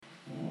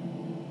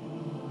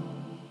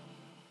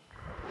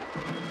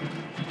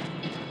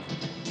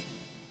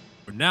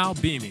now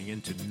beaming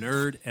into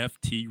Nerd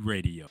FT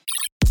Radio.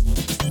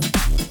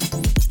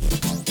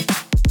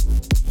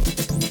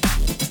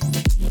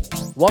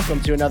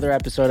 Welcome to another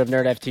episode of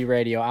Nerd FT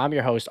Radio. I'm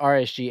your host,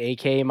 RSG,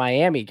 aka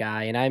Miami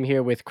Guy, and I'm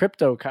here with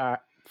Crypto.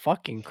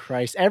 Fucking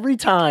Christ! Every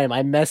time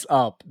I mess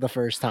up the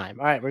first time.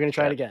 All right, we're gonna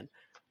try it again.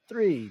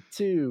 3,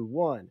 2,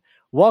 1.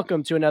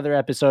 Welcome to another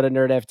episode of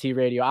Nerd FT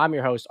Radio. I'm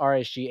your host,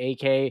 RSG,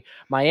 aka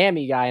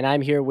Miami Guy, and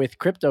I'm here with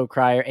Crypto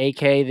Crier,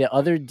 aka the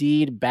Other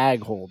Deed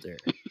Bag Holder,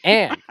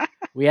 and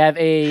we have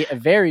a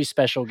very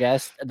special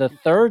guest. The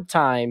third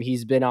time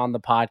he's been on the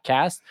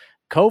podcast.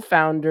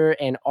 Co-founder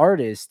and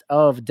artist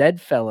of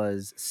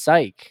Deadfellas,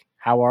 Psych.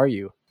 How are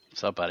you?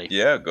 What's up, buddy?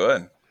 Yeah,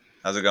 good.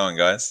 How's it going,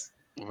 guys?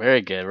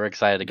 Very good. We're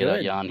excited to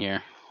get you on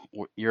here.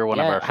 You're one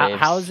of our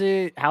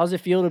faves. How's it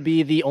feel to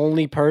be the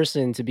only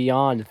person to be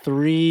on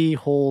 3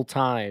 whole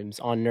times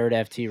on Nerd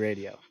FT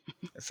Radio?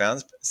 It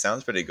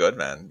sounds pretty good,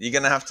 man. You're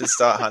gonna have to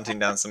start hunting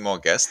down some more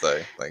guests,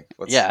 though. Like,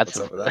 what's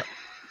up with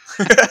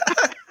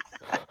that?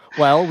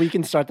 Well, we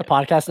can start the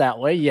podcast that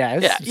way,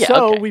 yes. Yeah,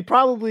 so okay. we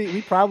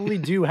probably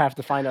do have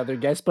to find other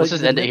guests, but let's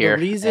just end it here.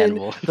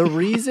 The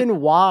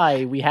reason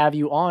why we have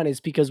you on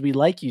is because we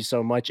like you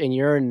so much, and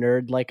you're a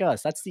nerd like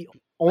us. That's the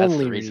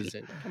only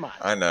reason. Come on.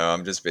 I know.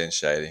 I'm just being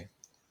shady.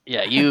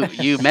 Yeah,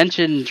 you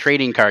mentioned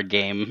trading card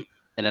game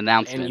in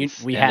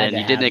announcements, and then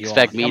you didn't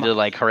expect me to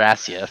like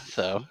harass you.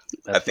 So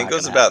I think it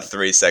was about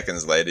 3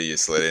 seconds later you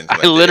slid into.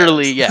 I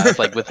literally, it's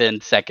like within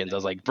seconds. I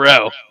was like,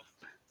 bro,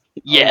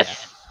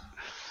 yes.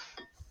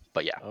 Oh,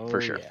 yeah. But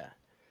for sure. Yeah.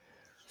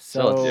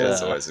 So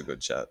it's always a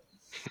good chat.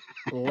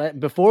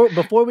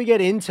 Before we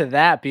get into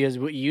that, because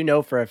you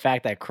know for a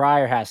fact that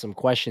Crier has some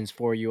questions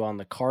for you on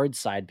the card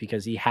side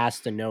because he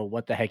has to know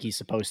what the heck he's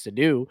supposed to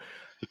do.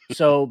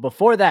 So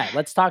before that,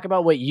 let's talk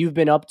about what you've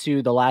been up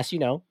to the last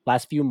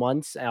few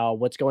months.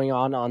 What's going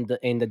on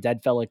in the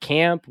Deadfella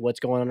camp? What's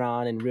going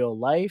on in real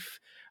life?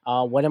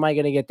 When am I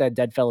going to get that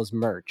Deadfellas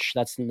merch?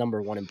 That's the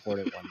number one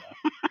important one,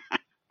 though.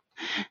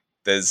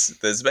 There's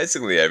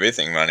basically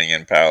everything running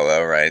in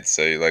parallel, right?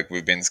 So like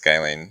we've been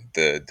scaling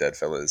the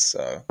Deadfellas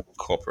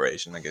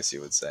corporation, I guess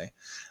you would say.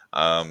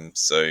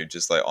 So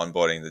just like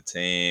onboarding the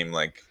team,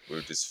 like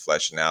we're just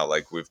fleshing out.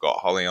 Like we've got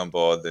Holly on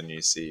board, the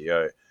new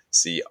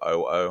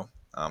COO,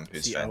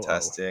 who's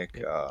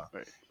fantastic.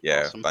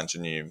 Awesome. A bunch of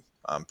new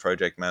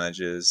project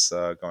managers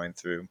going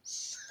through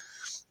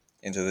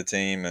into the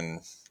team,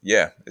 and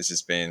it's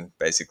just been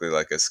basically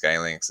like a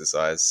scaling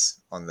exercise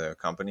on the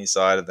company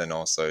side, and then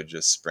also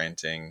just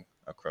sprinting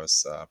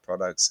across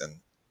products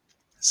and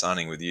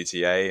signing with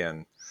UTA,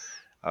 and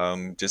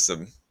just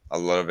a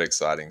lot of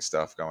exciting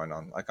stuff going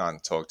on. I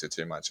can't talk to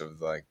too much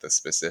of like the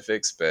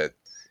specifics, but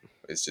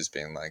it's just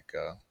been like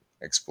a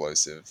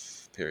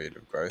explosive period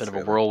of growth. Bit of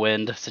a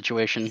whirlwind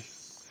situation.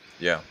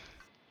 Yeah,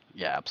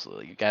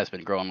 absolutely. You guys have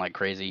been growing like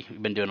crazy.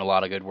 You've been doing a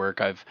lot of good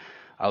work. I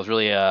was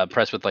really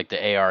impressed with like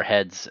the AR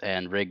heads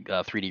and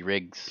 3D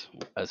rigs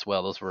as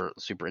well. Those were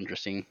super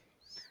interesting.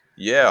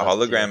 Yeah,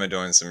 Hologram are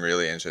doing some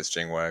really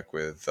interesting work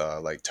with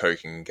like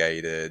token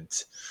gated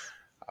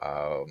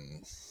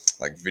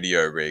like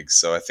video rigs.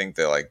 So I think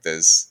that like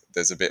there's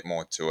a bit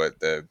more to it.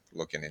 They're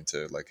looking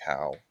into like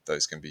how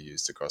those can be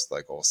used across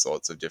like all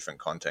sorts of different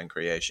content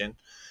creation.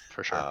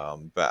 For sure.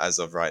 But as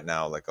of right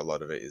now, like a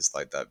lot of it is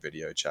like that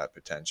video chat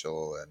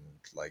potential and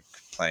like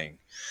playing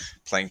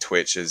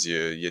Twitch as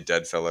your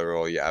Deadfella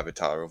or your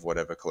avatar of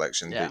whatever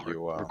collection that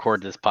you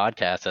record this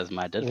podcast as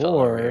my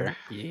Deadfella.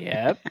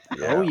 Yep.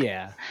 Oh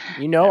yeah.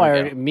 You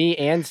know, me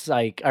and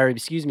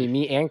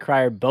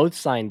Crier both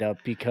signed up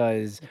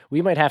because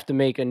we might have to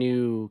make a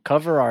new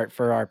cover art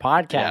for our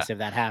podcast if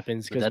that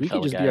happens, because we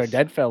can just be our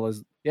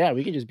Deadfellas. Yeah,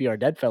 we can just be our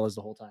Deadfellas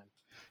the whole time.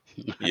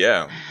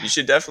 Yeah, you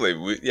should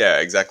definitely.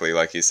 Exactly.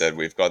 Like you said,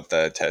 we've got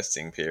the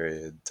testing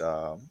period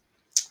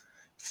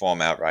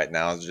format right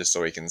now, just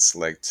so we can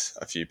select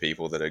a few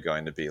people that are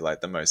going to be like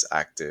the most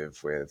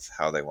active with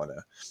how they want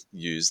to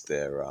use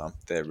their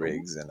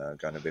rigs and are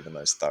going to be the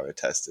most thorough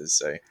testers.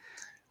 So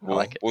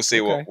we'll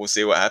see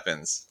what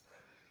happens.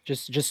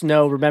 Just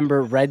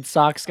remember Red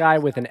Sox guy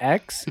with an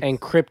X and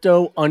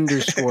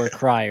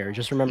crypto_Crier.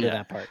 Just remember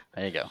that part.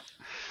 There you go.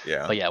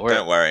 Yeah, but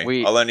don't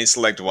worry. I'll only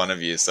select one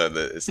of you so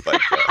that it's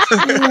like.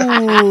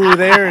 Ooh,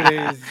 there it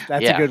is.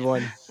 That's a good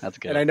one. That's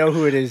good. And I know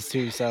who it is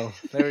too. So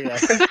there we go.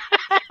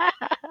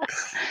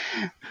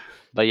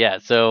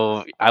 But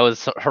so I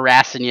was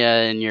harassing you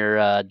in your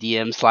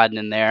DM sliding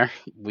in there.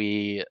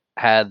 We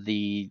had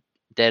the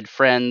Dead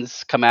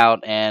Friends come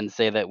out and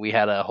say that we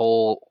had a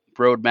whole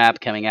roadmap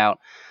coming out.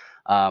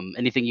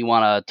 Anything you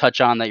want to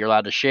touch on that you're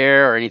allowed to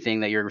share, or anything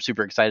that you're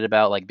super excited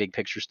about, like big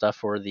picture stuff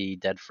for the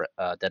Dead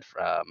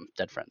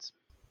Friends?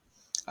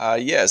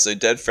 So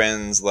Dead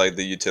Friends, like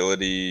the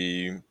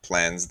utility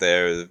plans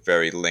there, are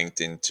very linked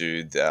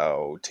into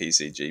our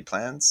TCG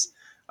plans.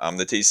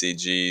 The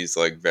TCG is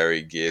like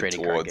very geared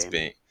towards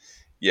being,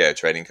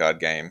 trading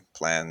card game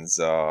plans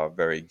are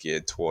very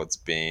geared towards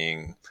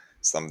being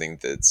something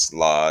that's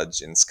large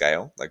in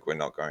scale. Like we're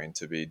not going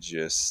to be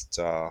just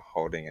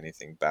holding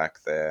anything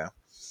back there.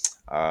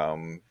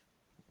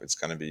 It's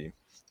going to be,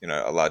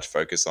 a large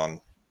focus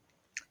on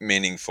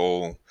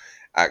meaningful,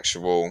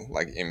 actual,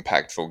 like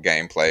impactful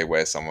gameplay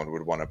where someone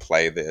would want to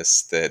play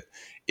this that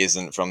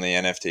isn't from the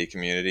NFT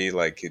community.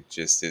 Like it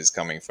just is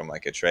coming from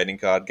like a trading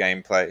card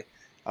gameplay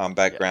Yeah,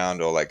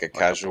 background, or like a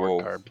like a board casual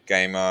card.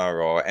 gamer,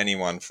 or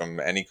anyone from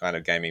any kind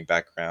of gaming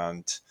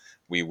background.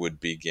 We would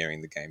be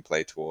gearing the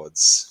gameplay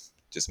towards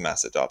just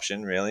mass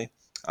adoption, really.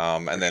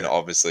 For And then sure.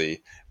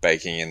 obviously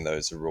baking in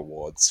those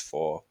rewards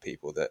for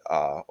people that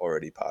are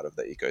already part of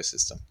the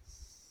ecosystem.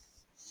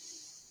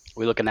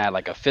 We looking at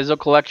like a physical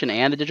collection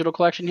and a digital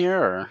collection here,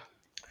 or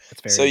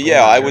That's So very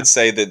yeah, bold. I would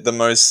say that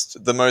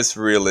the most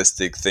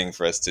realistic thing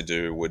for us to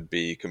do would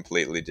be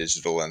completely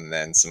digital, and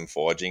then some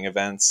forging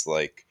events,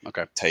 like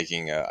okay,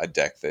 taking a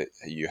deck that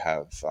you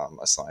have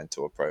assigned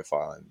to a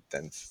profile and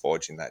then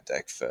forging that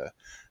deck for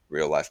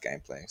real life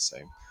gameplay. So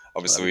oh, that'd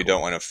obviously be we cool.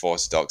 don't want to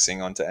force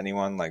doxing onto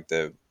anyone, like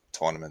the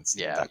tournaments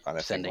and Yeah, that kind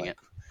of thing. sending Like it.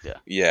 Yeah,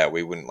 yeah,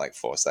 we wouldn't like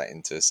force that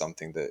into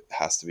something that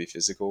has to be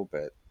physical,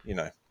 but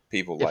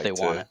people if they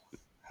like want to it.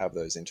 have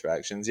those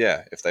interactions.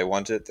 Yeah, if they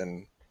want it,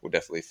 then we'll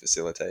definitely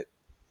facilitate.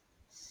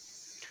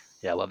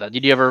 Yeah, I love that.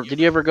 Did you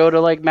ever go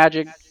to like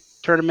Magic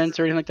tournaments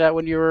or anything like that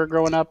when you were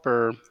growing up,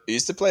 or I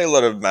used to play a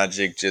lot of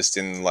Magic just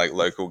in like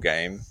local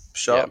game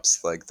yeah, shops.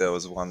 Like there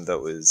was one that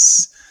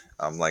was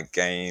like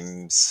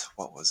games.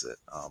 What was it?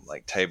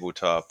 Like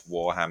tabletop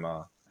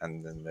Warhammer,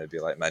 and then there'd be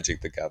like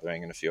Magic the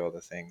Gathering and a few other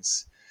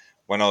things.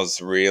 When I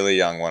was really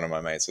young, one of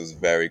my mates was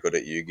very good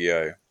at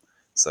Yu-Gi-Oh,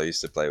 so I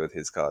used to play with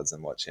his cards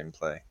and watch him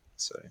play.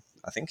 So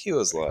I think he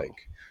was very cool.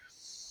 like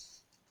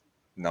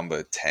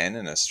number 10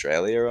 in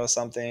Australia or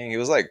something. He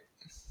was like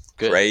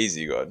Good.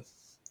 crazy good.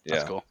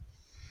 That's Yeah. cool.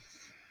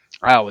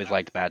 I always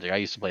liked Magic. I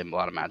used to play a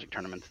lot of Magic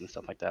tournaments and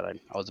stuff like that.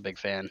 I was a big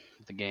fan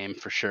of the game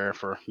for sure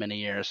for many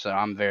years. So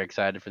I'm very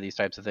excited for these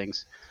types of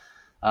things.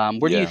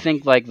 Where do you Yeah.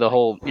 think like the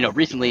whole,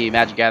 recently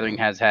Magic Gathering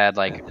has had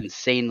like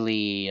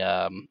insanely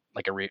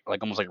like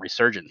like almost like a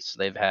resurgence.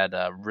 They've had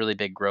really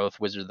big growth.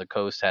 Wizards of the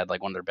Coast had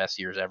like one of their best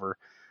years ever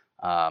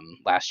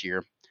last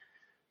year.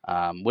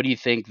 What do you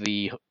think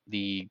the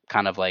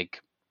kind of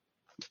like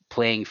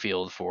playing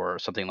field for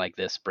something like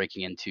this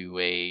breaking into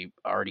a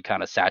already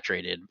kind of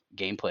saturated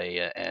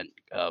gameplay and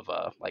of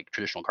like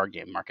traditional card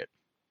game market?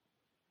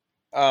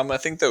 I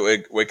think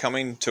that we're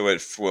coming to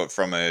it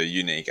from a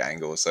unique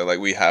angle. So, like,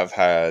 we have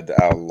had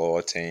our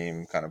lore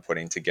team kind of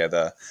putting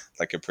together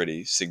like a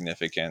pretty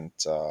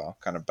significant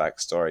kind of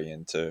backstory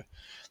into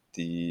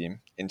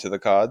the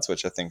cards,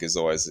 which I think is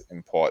always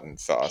important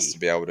for us Key. to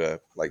be able to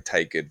like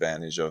take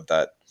advantage of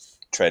that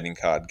trading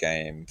card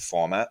game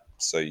format.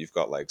 So you've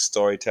got like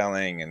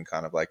storytelling and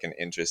kind of like an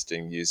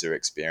interesting user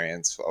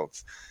experience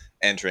of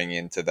entering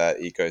into that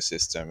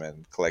ecosystem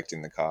and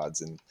collecting the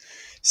cards and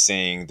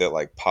seeing that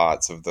like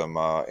parts of them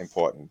are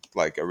important,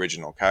 like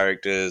original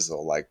characters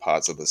or like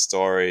parts of the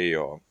story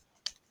or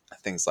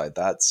things like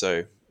that.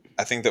 So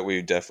I think that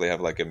we definitely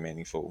have like a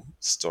meaningful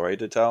story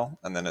to tell,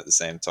 and then at the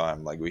same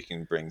time, like we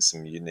can bring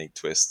some unique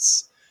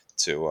twists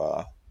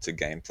to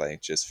gameplay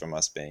just from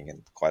us being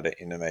in quite an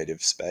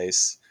innovative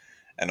space,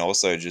 and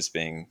also just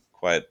being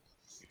quite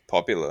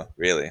popular.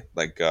 Really,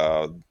 like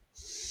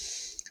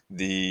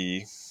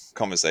the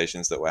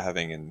conversations that we're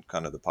having and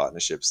kind of the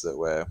partnerships that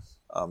we're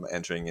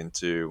entering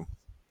into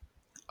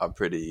are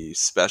pretty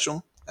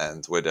special,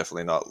 and we're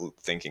definitely not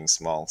thinking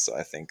small. So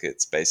I think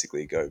it's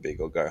basically go big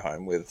or go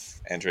home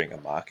with entering a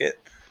market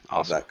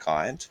of Awesome. that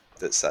kind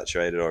that's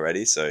saturated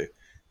already. So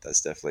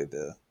that's definitely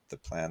the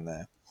plan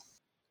there.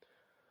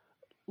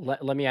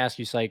 Let me ask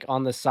you, Psych,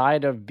 on the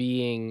side of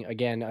being,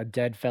 again, a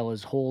Dead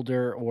Fellas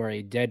holder or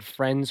a Dead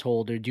Friends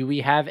holder, do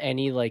we have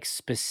any like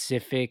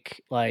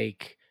specific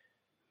like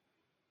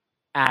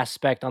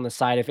aspect on the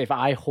side if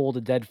I hold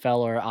a Dead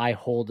Fella or I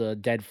hold a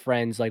Dead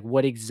Friends, like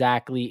what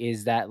exactly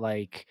is that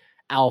like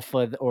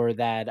or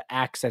that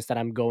access that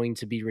I'm going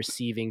to be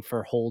receiving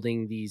for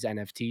holding these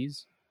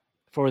NFTs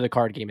for the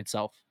card game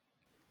itself?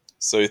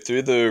 So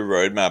through the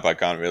roadmap, I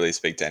can't really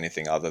speak to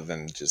anything other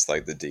than just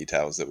like the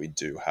details that we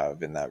do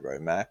have in that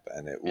roadmap,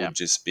 and it will Yeah,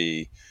 just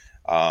be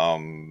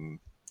um,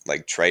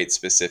 like trait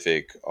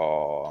specific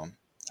or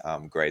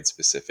grade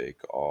specific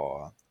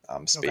or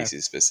Okay.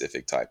 species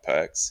specific type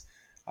perks.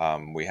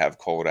 We have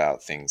called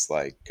out things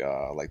like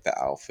the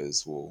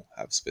alphas will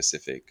have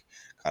specific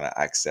kind of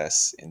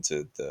access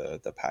into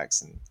the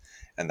packs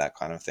and that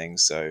kind of thing.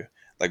 So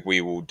like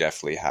we will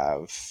definitely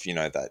have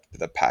that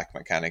the pack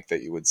mechanic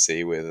that you would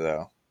see with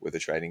a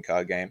trading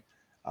card game,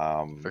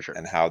 for sure.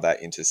 and how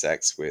that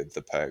intersects with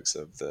the perks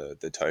of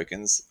the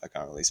tokens. I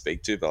can't really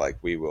speak to, but like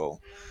we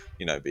will,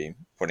 be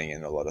putting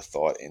in a lot of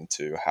thought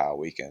into how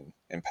we can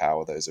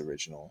empower those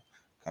original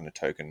kind of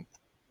token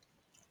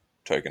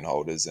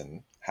holders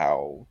and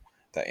how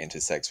that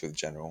intersects with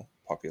general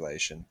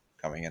population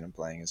coming in and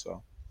playing as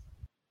well.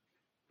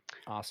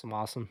 Awesome,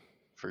 awesome.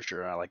 For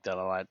sure, I like that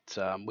a lot.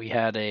 We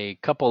had a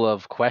couple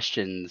of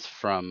questions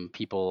from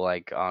people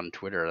like on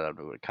Twitter that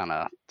would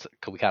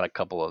we had a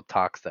couple of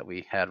talks that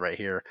we had right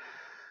here.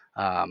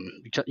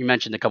 You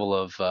mentioned a couple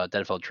of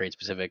Deadfeld trait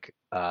specific.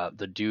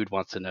 The dude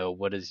wants to know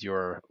what is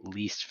your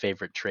least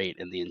favorite trait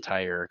in the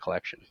entire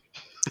collection.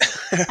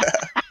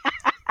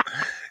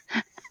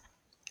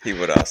 He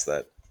would ask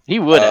that. He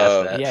would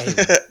ask that. Yeah, he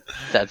would.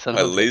 That son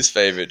My of a bitch. least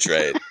favorite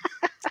trait: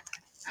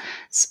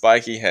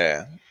 spiky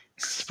hair.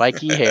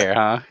 Spiky hair,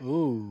 huh?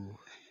 Ooh.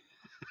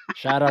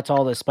 Shout out to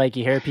all the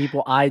spiky hair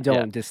people. I don't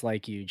Yeah.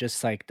 dislike you, just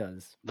Psych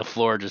does. The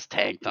floor just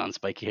tanked on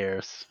Spiky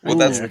Harris. Well, Ooh,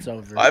 that's it's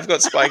over. I've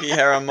got spiky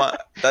hair on my.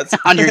 That's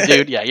On your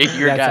dude, yeah,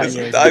 your That's guy.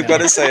 on yours, I've yeah. got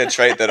to say a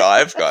trait that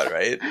I've got,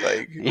 right?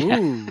 Like Yeah.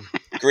 Ooh.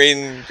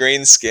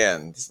 green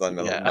skin. It's like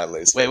Yeah. my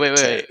least Wait,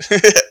 favorite wait.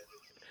 trait.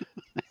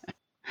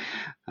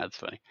 That's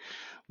funny.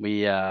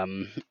 We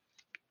going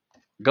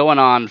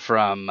on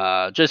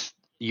from just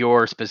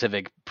your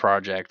specific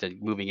project and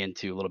moving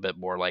into a little bit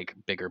more like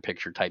bigger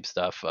picture type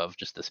stuff of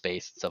just the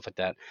space and stuff like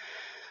that.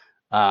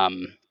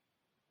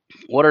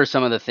 What are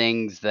some of the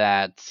things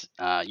that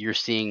you're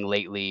seeing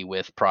lately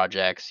with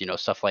projects?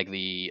 Stuff like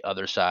the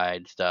other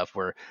side stuff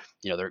where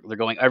they're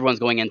going, everyone's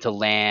going into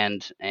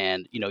land,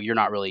 and you're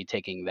not really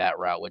taking that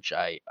route, which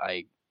I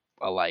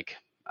like.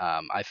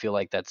 I feel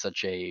like that's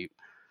such a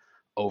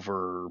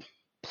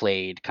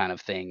overplayed kind of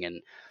thing.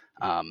 And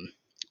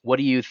what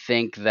do you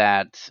think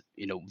that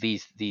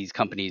these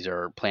companies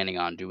are planning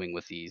on doing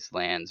with these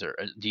lands? Or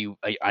do you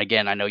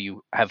again, I know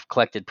you have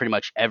collected pretty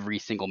much every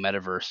single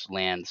metaverse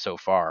land so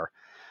far.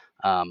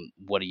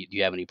 What do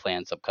you have any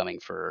plans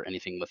upcoming for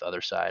anything with other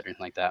side or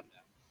anything like that?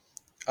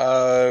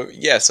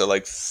 Yeah, so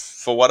like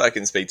for what I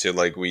can speak to,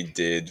 like we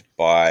did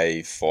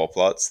buy 4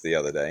 plots the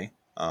other day,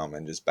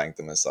 and just bank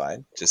them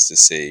aside just to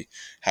see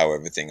how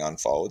everything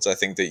unfolds. I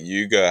think that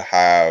Yuga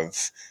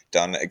have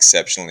done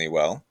exceptionally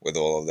well with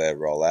all of their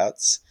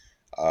rollouts.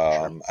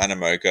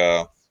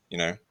 Animoca,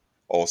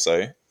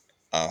 also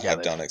Yeah,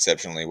 have done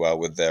exceptionally well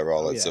with their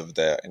rollouts of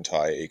their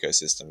entire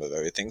ecosystem of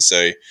everything.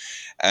 So,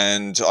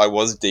 and I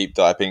was deep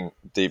diving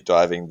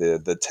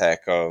the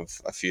tech of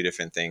a few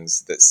different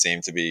things that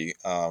seem to be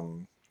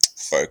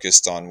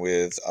focused on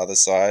with other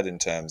side in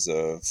terms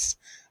of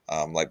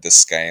like the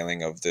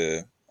scaling of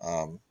the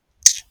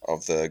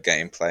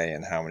gameplay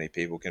and how many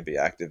people can be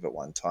active at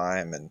one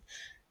time, and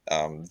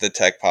the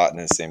tech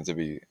partners seem to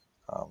be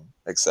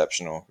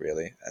exceptional,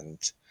 really, and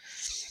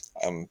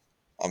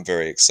I'm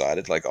very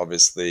excited. Like,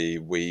 obviously,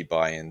 we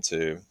buy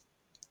into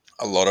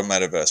a lot of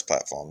metaverse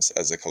platforms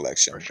as a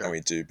collection, For sure. and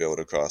we do build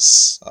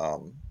across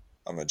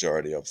a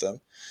majority of them.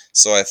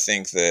 So I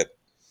think that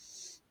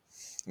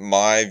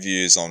my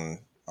views on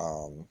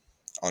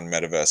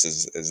metaverse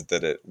is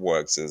that it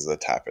works as a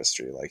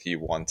tapestry. Like, you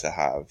want to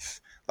have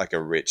like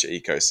a rich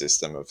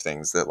ecosystem of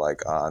things that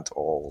like aren't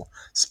all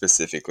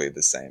specifically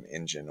the same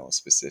engine or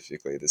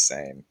specifically the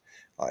same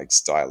like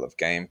style of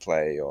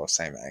gameplay or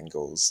same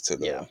angles to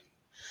the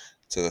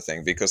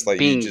thing, because like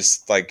you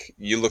just like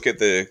you look at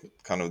the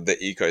kind of the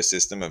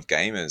ecosystem of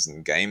gamers,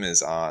 and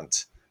gamers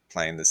aren't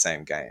playing the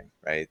same game,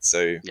 right?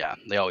 So yeah,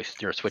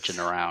 you're switching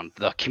around.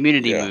 The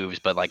community moves,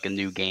 but like a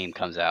new game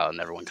comes out and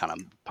everyone kind of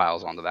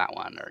piles onto that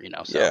one, or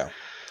so. Yeah.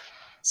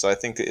 So I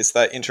think it's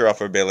that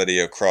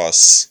interoperability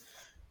across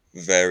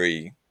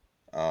very,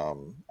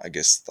 I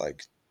guess,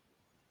 like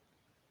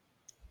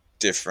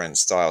different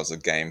styles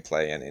of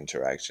gameplay and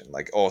interaction.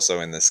 Like also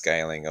in the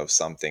scaling of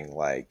something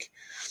like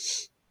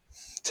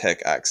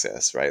tech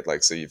access, right?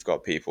 Like, so you've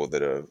got people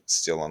that are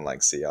still on like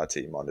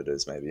CRT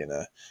monitors, maybe in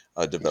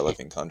a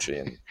developing country,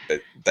 and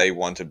but they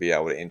want to be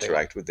able to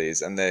interact with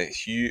these, and there's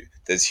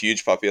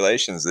huge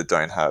populations that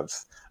don't have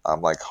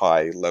like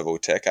high level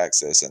tech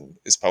access, and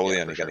it's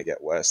probably only going to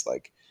get worse.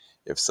 Like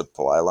if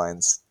supply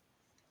lines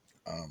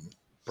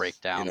break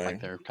down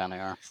like they kind of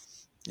are.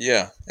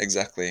 Yeah,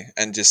 exactly.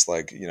 And just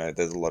like,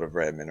 there's a lot of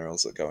rare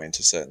minerals that go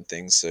into certain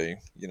things. So,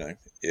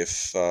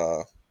 if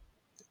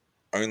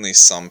only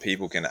some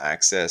people can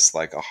access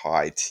like a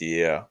high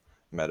tier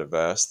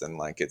metaverse, then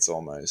like it's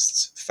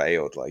almost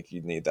failed. Like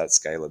you need that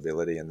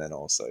scalability, and then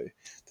also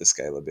the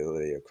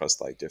scalability across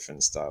like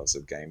different styles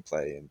of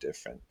gameplay and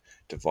different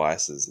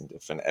devices and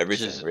different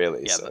everything,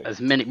 really. Yeah,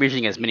 so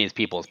reaching as many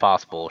people as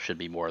possible should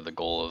be more the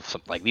goal of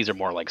something. Like these are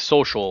more like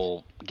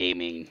social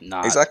gaming,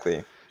 not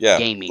exactly. Yeah.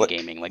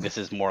 gaming. Like this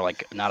is more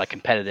like not a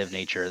competitive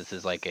nature. This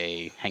is like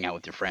a hang out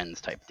with your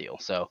friends type deal.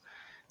 So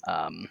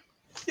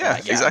yeah,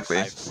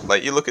 exactly.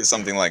 Like you look at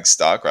something like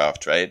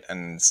StarCraft, right?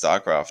 And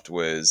StarCraft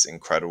was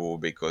incredible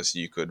because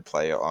you could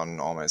play it on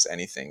almost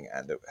anything,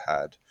 and it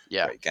had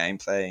great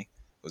gameplay. It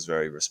was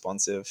very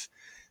responsive.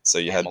 So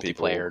you had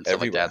people and stuff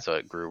like that. So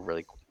it grew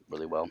really,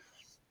 really well.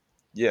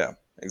 Yeah,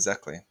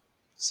 exactly.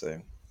 So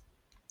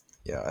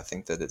yeah, I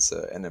think that it's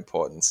an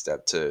important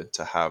step to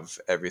have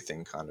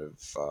everything kind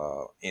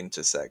of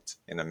intersect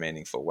in a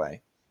meaningful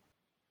way.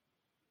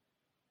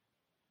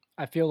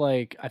 I feel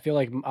like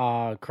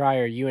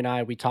Crier, you and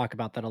I, we talk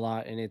about that a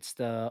lot, and it's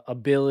the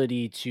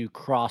ability to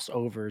cross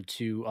over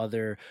to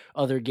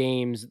other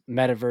games,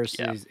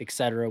 metaverses,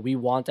 etc. We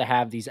want to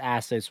have these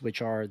assets,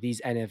 which are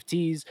these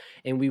NFTs,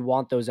 and we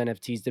want those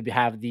NFTs to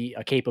have the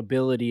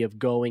capability of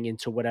going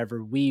into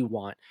whatever we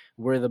want.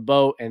 We're the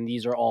boat, and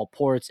these are all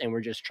ports, and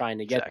we're just trying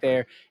to get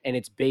there, and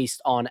it's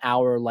based on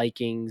our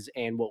likings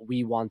and what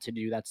we want to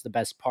do. That's the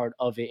best part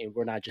of it, and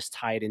we're not just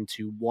tied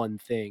into one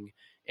thing.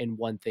 in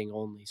one thing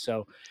only.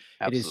 So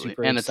it is Absolutely.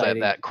 super And it's that,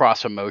 exciting. that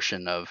cross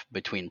promotion of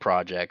between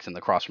projects and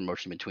the cross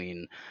promotion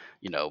between,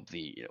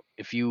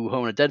 if you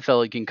own a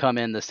Deadfell, you can come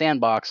in the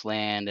sandbox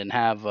land and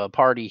have a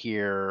party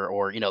here,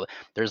 or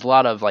there's a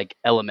lot of like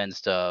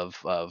elements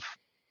of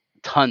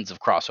tons of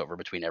crossover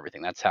between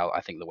everything. That's how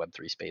I think the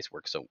Web3 space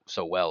works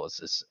so well.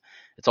 It's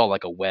all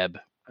like a web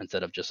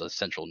instead of just a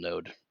central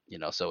node,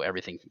 so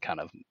everything can kind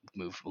of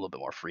move a little bit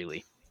more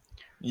freely.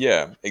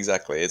 Yeah,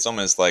 exactly. It's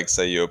almost like,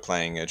 say you're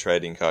playing a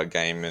trading card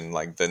game in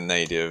like the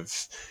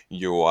native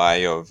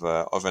UI of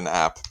an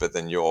app, but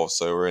then you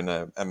also are in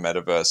a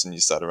metaverse and you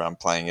start around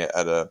playing it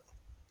at a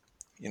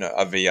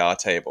VR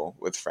table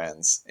with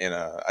friends in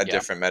a Yeah.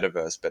 different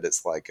metaverse, but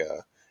it's like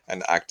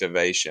an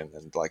activation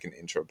and like an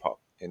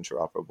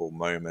interoperable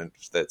moment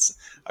that's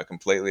a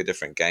completely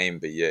different game,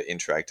 but you're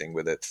interacting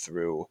with it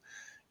through,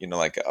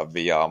 like a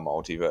VR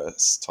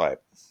multiverse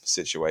type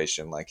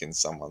situation, like in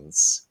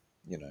someone's,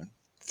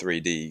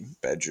 3D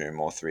bedroom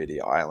or 3D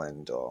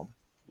island, or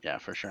Yeah,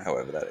 for sure.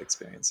 however that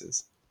experience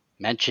is.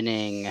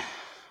 Mentioning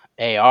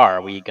AR,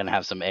 are we going to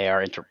have some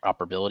AR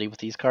interoperability with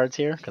these cards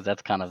here? Because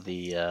that's kind of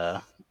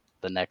the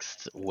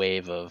next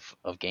wave of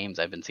games.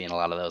 I've been seeing a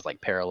lot of those,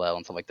 like Parallel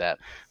and stuff like that,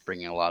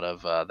 bringing a lot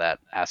of that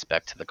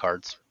aspect to the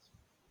cards.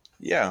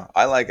 Yeah,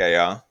 I like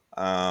AR.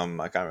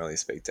 I can't really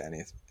speak to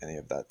any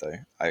of that though.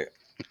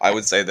 I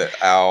would say that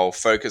our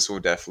focus will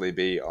definitely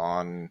be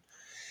on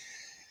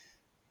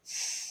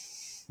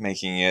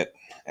making it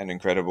an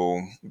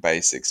incredible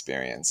base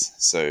experience.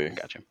 So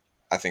Gotcha.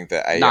 I think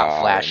that Not AR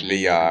and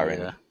flashy, VR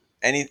maybe,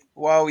 and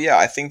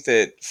I think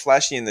that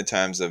flashy in the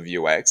terms of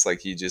UX,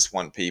 like you just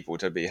want people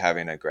to be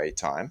having a great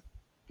time,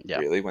 yeah.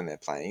 really, when they're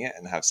playing it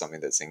and have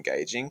something that's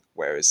engaging.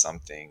 Whereas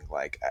something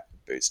like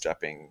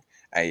bootstrapping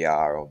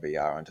AR or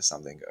VR onto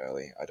something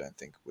early, I don't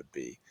think would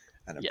be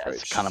an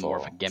approach. It's kind of more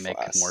of a gimmick,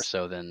 for us. more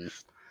so than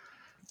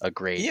a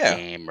great Yeah.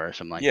 game or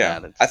something like Yeah,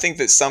 that. I think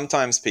that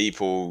sometimes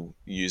people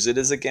use it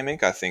as a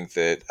gimmick. I think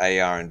that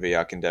AR and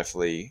VR can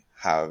definitely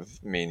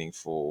have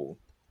meaningful,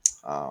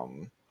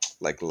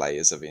 like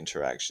layers of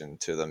interaction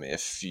to them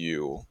if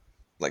you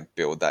like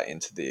build that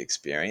into the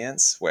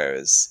experience.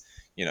 Whereas,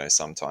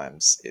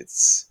 sometimes it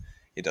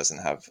doesn't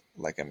have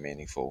like a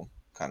meaningful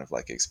kind of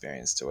like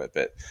experience to it.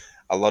 But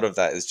a lot of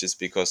that is just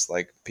because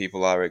like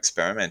people are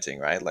experimenting,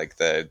 right? Like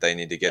they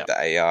need to get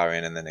the AR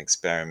in and then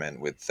experiment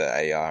with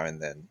the AR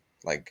and then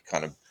like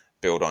kind of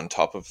build on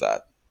top of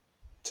that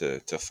to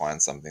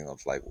find something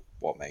of like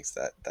what makes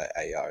that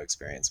AR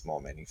experience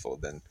more meaningful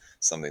than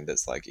something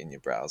that's like in your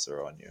browser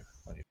or on your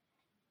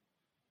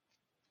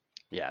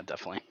Yeah,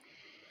 definitely.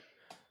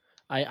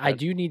 I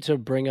do need to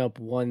bring up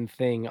one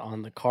thing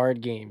on the card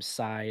game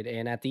side.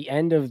 And at the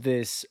end of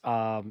this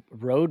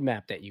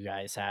roadmap that you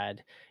guys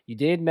had, you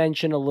did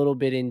mention a little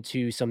bit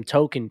into some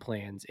token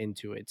plans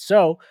into it.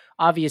 So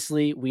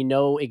obviously, we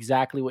know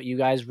exactly what you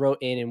guys wrote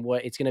in and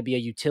what it's going to be a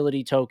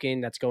utility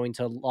token that's going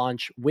to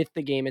launch with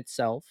the game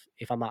itself,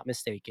 if I'm not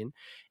mistaken.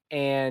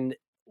 And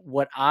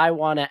what I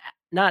want to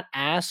not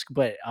ask,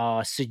 but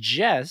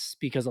suggest,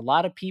 because a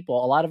lot of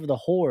the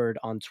horde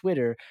on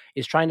Twitter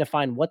is trying to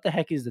find what the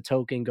heck is the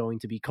token going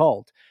to be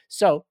called.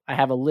 So I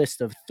have a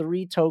list of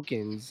 3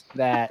 tokens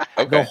that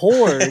the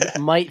horde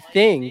might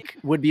think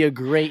would be a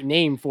great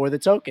name for the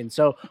token.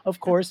 So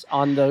of course,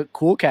 on the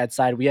Cool Cat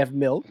side, we have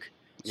Milk.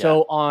 Yeah.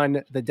 So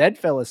on the Dead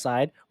Fella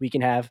side, we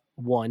can have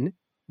 1,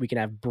 we can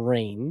have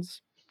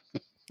Brains.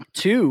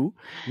 2,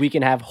 we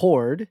can have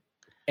Horde.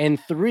 And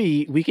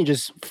 3, we can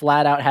just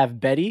flat out have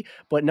Betty.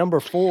 But number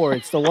 4,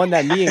 it's the one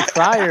that me and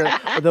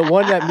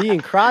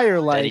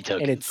Cryer like,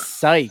 and it's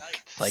Psych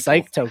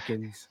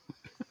tokens.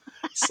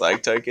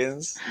 Psych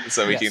tokens,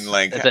 so we can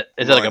like is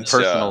it like a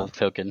personal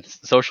token,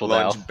 social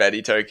launch DAO?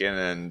 Betty token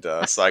and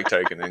Psych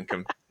token and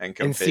compete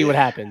and see what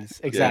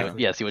happens.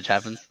 Exactly. Yeah, see what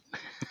happens.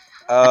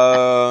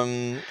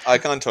 I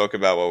can't talk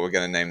about what we're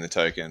going to name the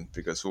token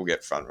because we'll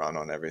get front run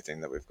on everything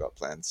that we've got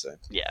planned. So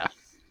yeah,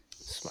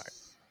 smart.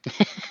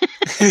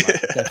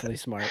 Definitely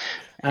smart.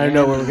 I don't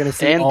know where we're going to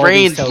see. And all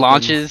Brains these tokens.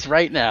 launches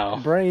right now.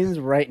 Brains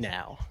right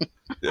now.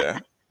 Yeah.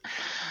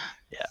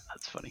 Yeah,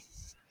 that's funny.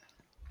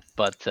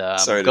 But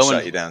sorry to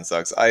shut you down,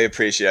 Sucks. I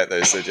appreciate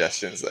those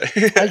suggestions, though.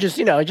 I just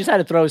had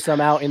to throw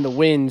some out in the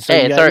wind. So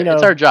hey,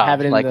 it's our job.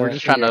 Have it like we're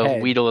just trying to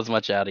head. wheedle as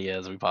much out of you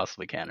as we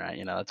possibly can, right?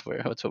 That's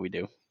what we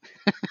do.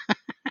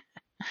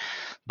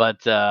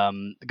 But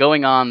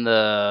going on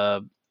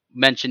the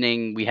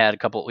mentioning, we had a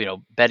couple.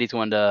 Betty's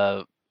going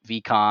to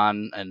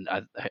VCon, and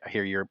I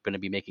hear you're going to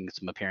be making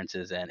some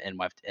appearances in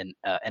NFT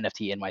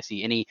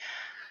NYC. Any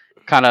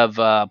kind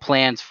of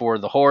plans for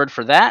the horde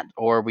for that,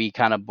 or we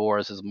kind of bore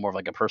this as more of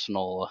like a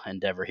personal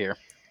endeavor here?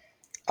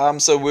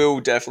 So we'll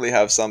definitely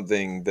have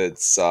something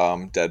that's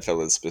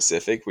Deadfellas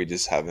specific. We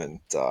just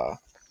haven't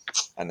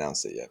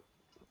announced it yet.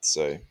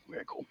 So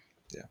very cool.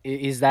 Yeah.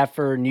 Is that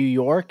for New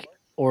York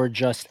or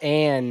just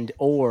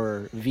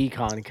or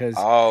VCon? Because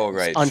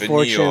right,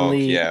 unfortunately, for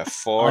New York,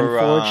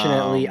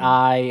 unfortunately,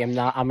 I am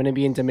not. I'm going to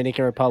be in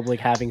Dominican Republic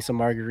having some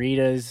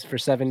margaritas for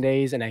 7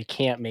 days, and I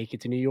can't make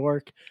it to New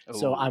York.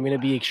 So I'm going to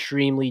be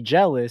extremely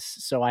jealous.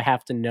 So I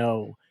have to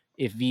know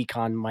if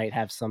VCon might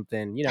have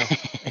something,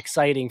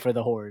 exciting for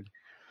the Horde.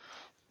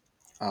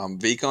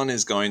 VCon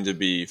is going to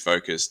be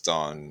focused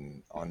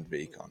on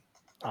VCon.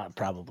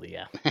 Probably,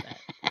 yeah.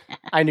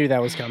 I knew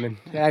that was coming.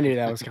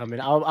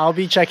 I'll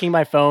be checking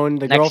my phone.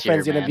 The Next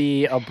girlfriend's year, gonna man.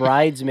 be a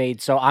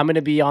bridesmaid, so I'm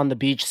gonna be on the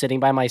beach sitting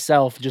by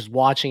myself, just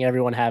watching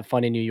everyone have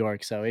fun in New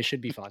York. So it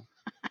should be fun.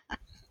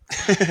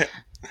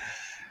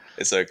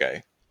 It's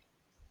okay.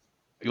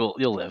 You'll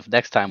live.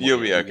 Next time You'll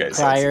be okay, live.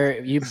 so-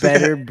 Crier, you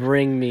better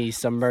bring me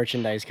some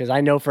merchandise because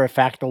I know for a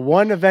fact the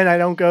one event I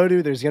don't go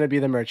to, there's gonna be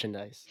the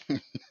merchandise.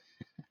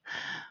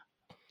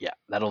 Yeah,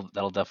 that'll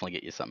definitely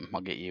get you something.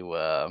 I'll get you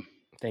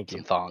Thank you.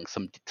 some thongs,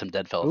 some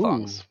dead fella Ooh.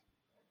 thongs.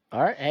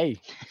 All right, hey,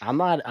 I'm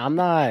not, I'm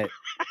not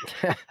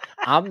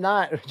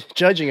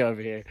judging over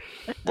here.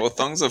 Well,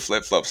 thongs are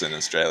flip-flops in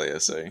Australia,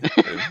 so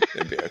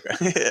it'd be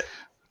okay.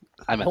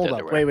 I meant Hold the up,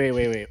 underwear.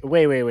 wait.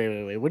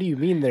 What do you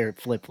mean they're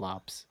flip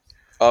flops?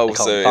 Oh, They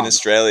call so them in thongs.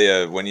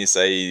 Australia, when you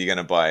say you're going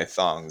to buy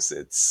thongs,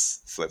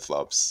 it's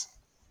flip-flops.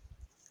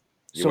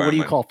 So what do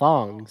you call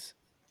thongs?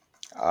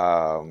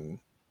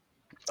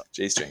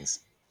 G-strings.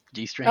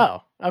 G-string.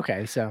 Oh,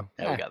 okay. So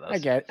Yeah, we got I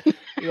those. get it.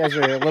 You guys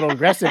are a little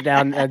aggressive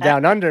down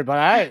under, but all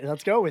right,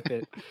 let's go with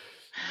it.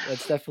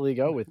 Let's definitely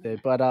go with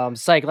it. But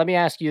Psych, let me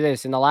ask you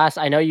this.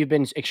 I know you've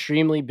been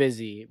extremely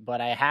busy, but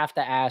I have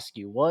to ask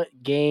you, what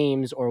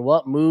games or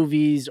what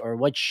movies or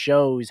what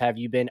shows have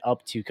you been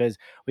up to? Because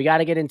we got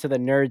to get into the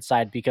nerd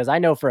side, because I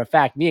know for a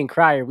fact, me and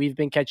Crier, we've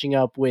been catching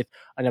up with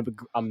an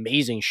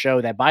amazing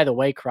show that, by the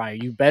way, Crier,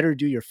 you better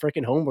do your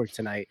freaking homework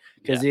tonight,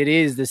 because it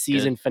is the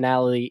season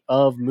finale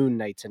of Moon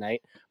Knight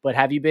tonight. But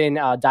have you been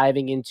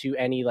diving into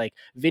any like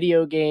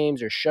video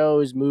games or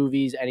shows,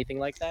 movies, anything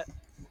like that?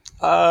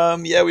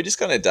 Yeah, we just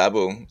kind of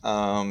dabble.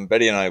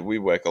 Betty and I, we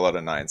work a lot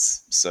of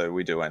nights, so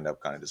we do end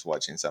up kind of just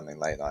watching something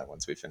late night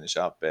once we finish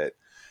up. But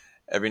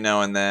every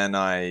now and then,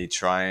 I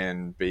try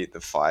and beat the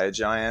Fire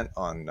Giant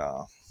on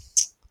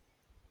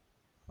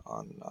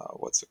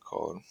what's it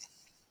called?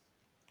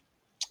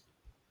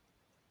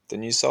 The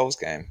new Souls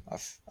game.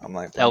 I'm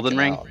like Elden blanking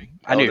Ring? out.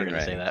 I knew you were Elden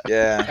gonna say Ring. that.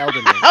 Yeah.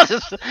 Elden Ring. I was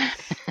just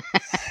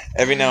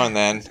Every now and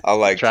then, I'll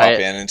like Try pop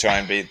it. in and try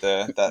and beat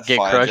that Get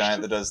Fire crushed.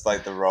 Giant that does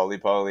like the roly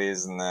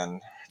polies, and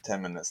then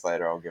 10 minutes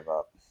later, I'll give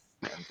up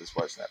and just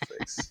watch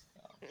Netflix.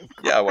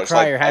 Yeah, I watched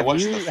Crier, I have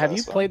watched you the have you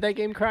first one. played that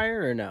game,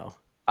 Crier, or no?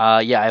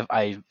 yeah,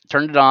 I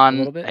turned it little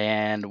on bit?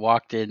 and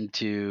walked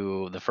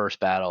into the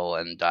first battle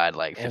and died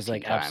like It was 15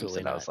 like times, absolutely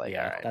and I not. was like,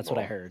 Yeah, all right, that's what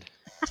I well, heard.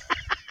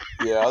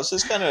 Yeah, I was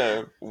just kind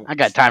of I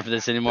got time for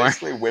this anymore.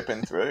 basically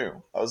whipping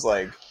through. I was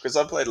like, because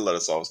I've played a lot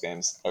of Souls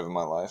games over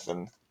my life,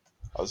 and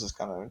I was just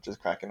kind of just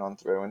cracking on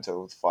through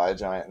until Fire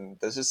Giant, and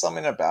there's just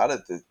something about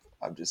it that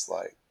I'm just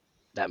like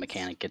That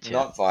mechanic gets you.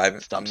 not vibing.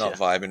 I'm Stumps not you.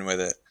 vibing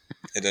with it.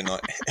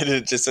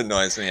 It just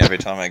annoys me every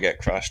time I get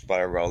crushed by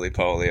a roly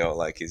poly or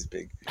like his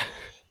big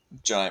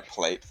giant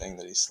plate thing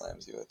that he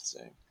slams you with. So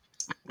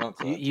not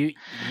good.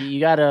 You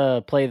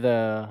gotta play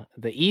the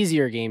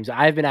easier games.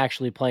 I've been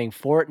actually playing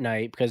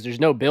Fortnite because there's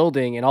no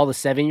building, and all the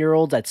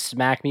 7-year-olds that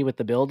smack me with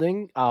the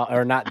building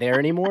are not there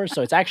anymore.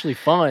 So it's actually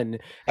fun.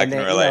 I And can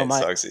then, relate,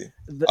 my Soxy.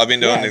 I've been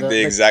doing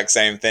the exact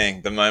same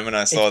thing. The moment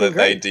I saw been that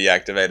they great.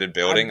 deactivated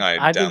building,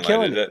 I've been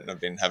killing downloaded it. it and I've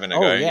been having a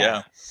Oh, go.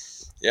 yeah.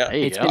 Yeah. There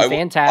you It's go. been I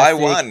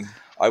fantastic.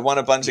 I won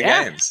a bunch of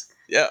Yeah. games.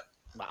 Yeah.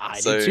 I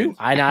So- did too.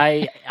 And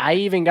I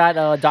even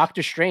got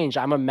Doctor Strange.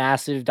 I'm a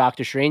massive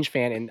Doctor Strange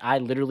fan, and I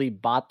literally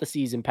bought the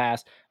season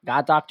pass,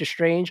 got Doctor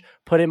Strange,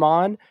 put him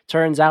on.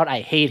 Turns out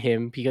I hate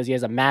him because he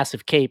has a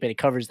massive cape and it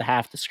covers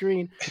half the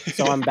screen.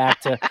 So I'm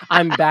back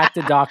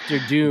to Doctor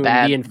Doom,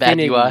 Bad the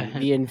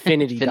Infinity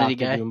Infinity Doctor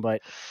guy. Doom.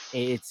 But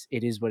it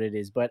is what it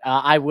is. But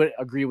I would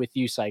agree with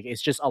you, Psych.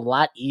 It's just a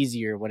lot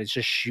easier when it's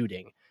just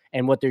shooting.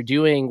 And what they're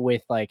doing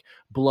with like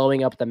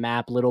blowing up the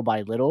map little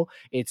by little,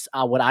 it's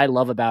what I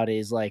love about it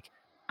is like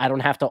I don't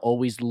have to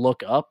always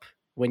look up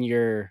when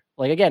you're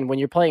like, again, when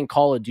you're playing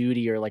Call of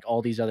Duty or like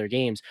all these other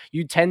games,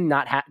 you tend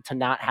not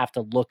have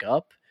to look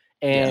up.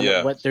 And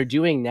Yeah. what they're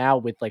doing now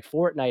with like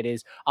Fortnite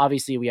is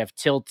obviously we have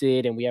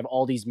Tilted and we have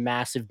all these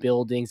massive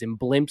buildings and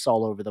blimps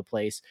all over the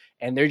place.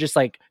 And they're just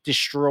like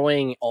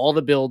destroying all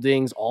the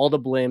buildings, all the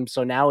blimps.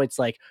 So now it's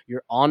like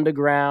you're on the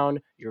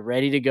ground, you're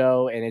ready to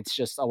go. And it's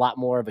just a lot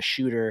more of a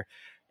shooter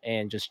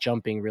and just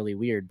jumping really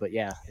weird. But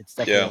yeah, it's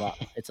definitely Yeah. a lot.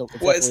 It's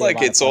Well, it's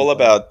like it's all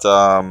about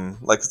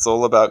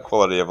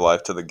quality of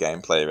life to the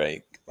gameplay,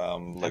 right?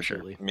 Like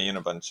Absolutely. me and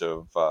a bunch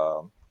of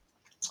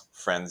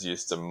friends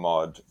used to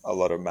mod a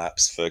lot of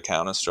maps for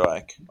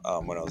Counter-Strike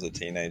when I was a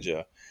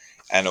teenager,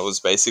 and it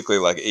was basically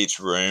like each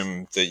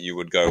room that you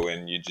would go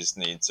in, you just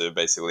need to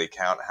basically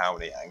count how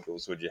many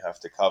angles would you have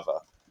to cover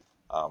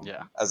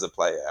as a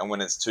player, and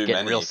when it's too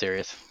Getting many, real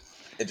serious.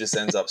 it just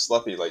ends up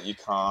sloppy. Like you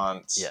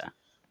can't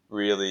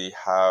really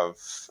have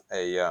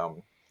a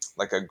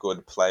like a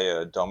good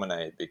player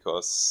dominate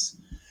because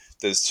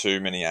there's too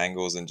many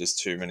angles and just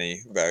too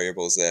many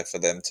variables there for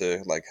them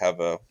to like have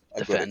a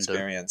good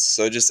experience.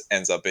 So it just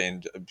ends up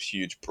being a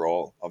huge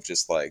brawl of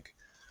just like,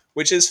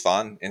 which is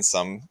fun in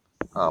some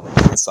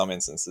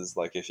instances.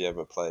 Like if you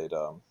ever played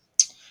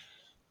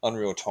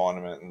Unreal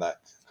Tournament and that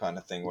kind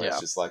of thing, where it's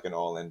Yeah. just like an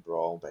all-in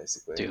brawl,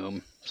 basically.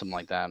 Doom, something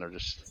like that, or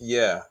just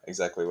Yeah,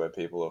 exactly, where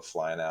people are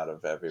flying out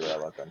of everywhere,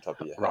 like on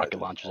top of your head. rocket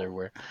launchers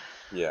everywhere.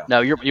 Yeah.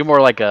 No, you're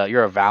more like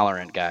you're a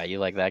Valorant guy. You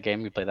like that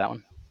game? You play that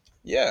one?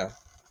 Yeah.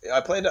 I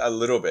played it a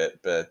little bit,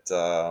 but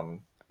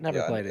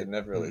Never played it it.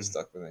 never really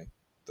stuck with me.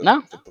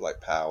 No? The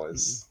like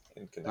powers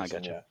in connection.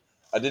 gotcha. Yeah.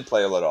 I did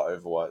play a lot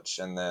of Overwatch,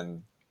 and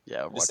then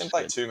Yeah, it just Overwatch seems is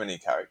like good. too many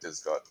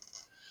characters got.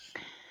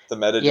 The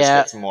meta just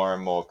Yeah. gets more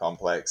and more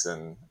complex,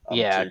 and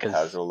Yeah, too because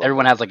casual.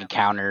 everyone has like a Yeah.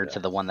 counter to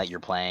the one that you're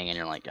playing, and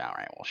you're like, all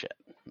right, well, shit.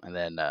 And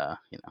then, I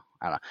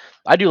don't know.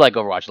 I do like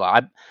Overwatch a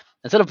lot.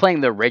 Instead of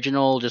playing the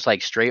original, just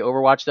like straight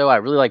Overwatch, though, I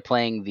really like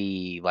playing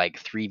the like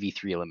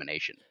 3v3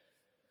 elimination,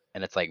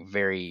 and it's like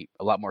a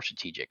lot more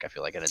strategic. I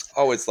feel like, and it's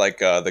Oh, it's like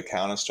the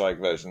Counter Strike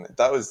version.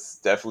 That was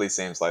definitely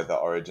seems like the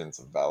origins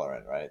of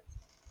Valorant, right?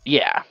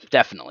 yeah,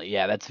 definitely,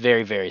 yeah, that's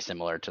very very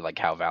similar to like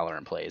how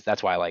Valorant plays.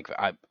 That's why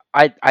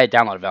I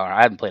downloaded Valorant.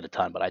 I haven't played a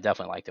ton, but I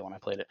definitely liked it when I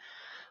played it.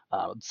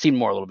 It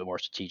seemed a little bit more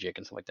strategic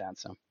and stuff like that.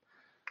 So.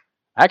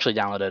 I actually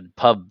downloaded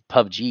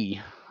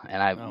PUBG,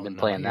 and I've Oh been no,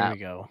 playing here that we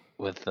go.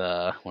 with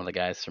one of the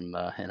guys from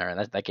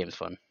NR. That game's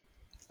fun.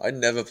 I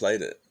never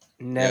played it.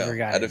 Never Yeah,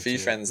 got I had a into few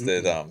it. friends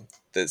Mm-mm.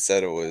 that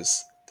said it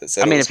was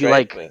I mean, it was if you great,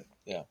 like, but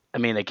yeah. I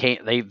mean,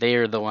 they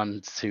are the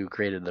ones who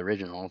created the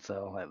original,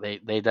 so they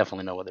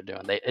definitely know what they're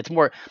doing.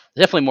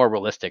 Definitely more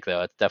realistic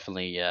though. It's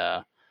definitely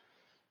a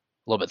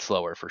little bit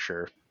slower for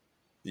sure.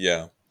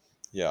 Yeah.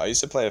 Yeah, I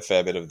used to play a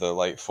fair bit of the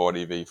like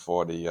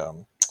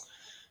 40v40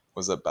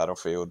 was it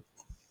Battlefield?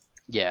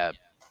 Yeah,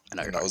 I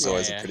know you're And that talking was about.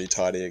 always a Yeah. pretty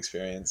tidy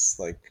experience,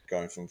 like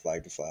going from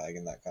flag to flag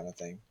and that kind of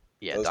thing.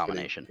 Yeah, Those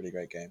domination. pretty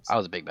great games. I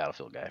was a big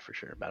Battlefield guy for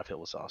sure. Battlefield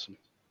was awesome.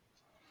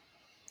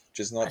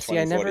 Just not See,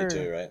 I 2042,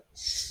 never. right?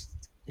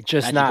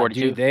 Just not,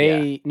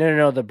 1942. dude.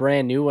 No, the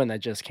brand new one that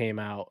just came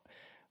out.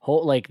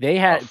 Like they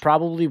had Rough.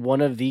 probably one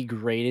of the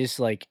greatest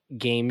like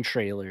game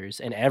trailers,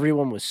 and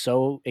everyone was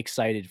so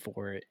excited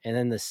for it. And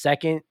then the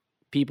second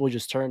people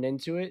just turned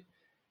into it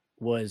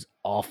was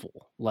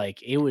awful.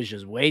 Like it was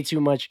just way too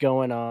much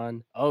going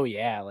on. Oh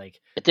yeah, like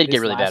It did get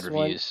this really bad last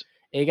one, reviews.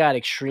 it got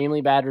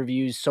extremely bad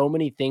reviews. So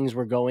many things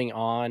were going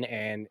on,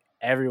 and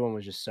everyone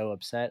was just so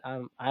upset.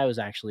 I was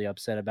actually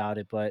upset about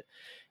it, but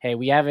hey,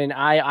 we haven't.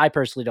 I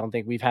personally don't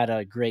think we've had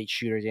a great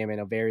shooter game in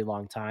a very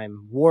long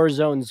time.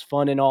 Warzone's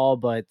fun and all,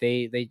 but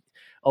they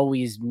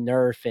always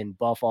nerf and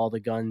buff all the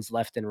guns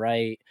left and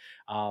right.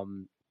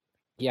 Um,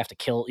 you have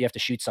to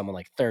shoot someone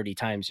like 30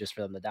 times just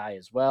for them to die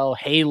as well.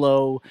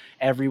 Halo,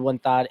 everyone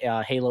thought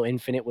Halo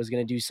Infinite was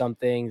going to do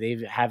something.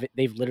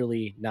 They've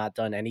literally not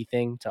done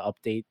anything to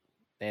update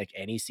like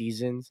any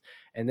seasons.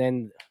 And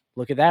then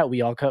look at that,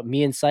 we all cut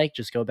me and Psych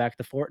just go back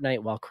to Fortnite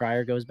while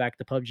Crier goes back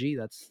to PUBG.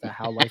 That's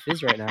how life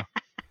is right now.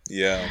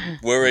 Yeah,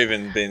 we're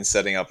even been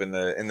setting up in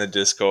the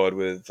Discord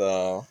with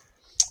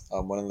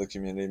one of the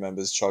community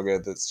members,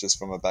 Chogger, that's just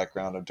from a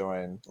background of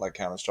doing like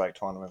Counter Strike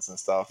tournaments and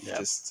stuff. Yep.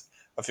 Just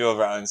a few of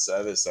our own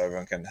servers, so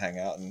everyone can hang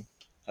out and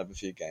have a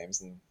few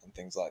games and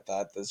things like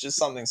that. There's just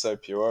something so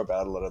pure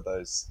about a lot of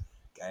those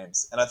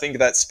games, and I think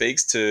that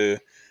speaks to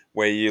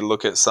where you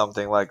look at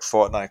something like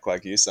Fortnite,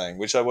 like you're saying,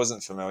 which I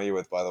wasn't familiar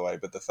with, by the way,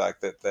 but the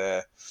fact that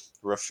they're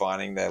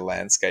refining their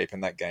landscape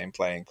and that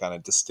gameplay and kind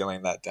of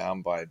distilling that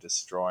down by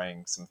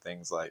destroying some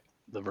things like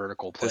The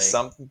vertical play.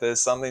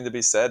 there's something to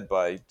be said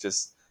by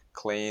just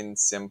clean,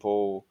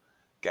 simple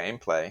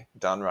gameplay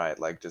done right,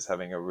 like just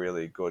having a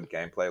really good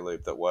gameplay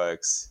loop that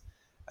works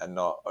and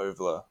not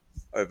over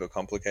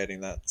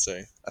complicating that.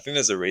 So I think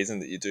there's a reason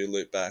that you do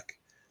loop back,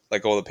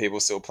 like all the people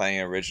still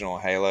playing original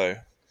Halo.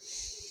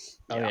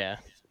 Oh yeah.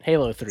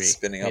 Halo 3.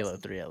 Spinning up. Halo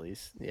 3 at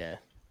least. Yeah.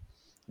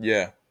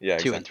 Yeah, 2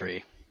 exactly. and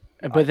 3.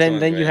 But then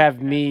Doing you great.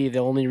 have me. The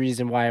only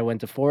reason why I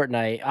went to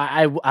Fortnite,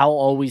 I'll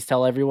always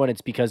tell everyone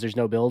it's because there's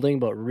no building,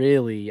 but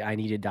really I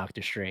needed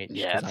Doctor Strange.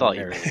 Yeah, 'cause that's I'm all a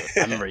you nerd. really.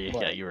 I remember you.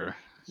 But- Yeah, you were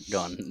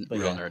going But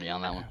real yeah. nerdy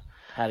on that one.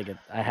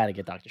 I had to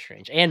get Doctor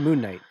Strange and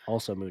Moon Knight,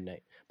 also Moon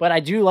Knight. But I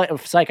do like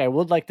Psych. I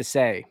would like to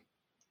say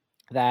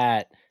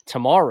that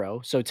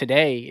tomorrow, so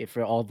today,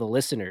 for all the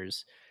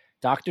listeners,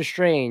 Doctor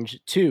Strange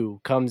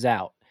 2 comes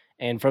out,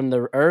 and from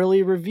the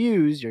early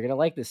reviews, you're gonna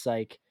like this,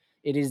 Psych.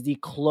 It is the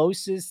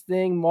closest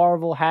thing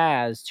Marvel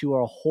has to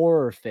a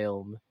horror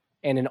film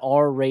and an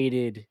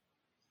R-rated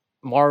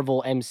Marvel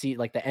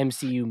like the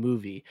MCU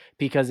movie,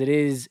 because it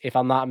is, if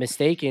I'm not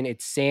mistaken,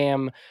 it's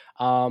Sam,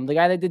 the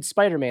guy that did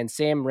Spider-Man,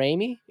 Sam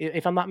Raimi.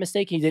 If I'm not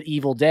mistaken, he did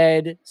Evil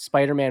Dead,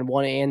 Spider-Man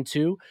 1 and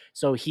 2.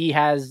 So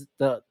he's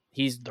the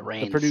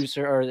reins.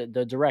 producer or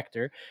the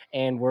director,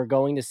 and we're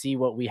going to see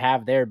what we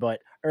have there.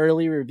 But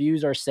early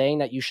reviews are saying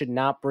that you should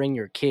not bring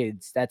your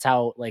kids. That's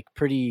how like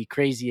pretty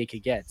crazy it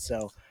could get.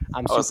 So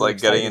I'm I was super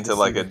like getting excited to into see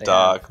like a what they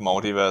dark have.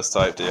 multiverse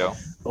type deal.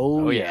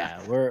 Oh, Oh,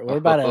 yeah. yeah. We're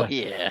about Oh to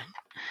yeah.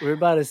 we're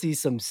about to see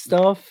some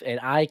stuff, and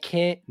I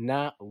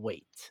cannot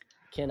wait.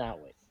 Cannot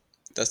wait.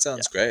 That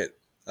sounds great.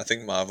 I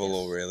think Marvel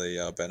will Yes.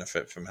 really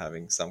benefit from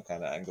having some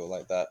kind of angle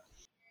like that.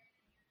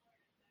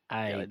 Yeah,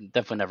 I I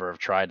definitely never have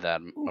tried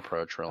that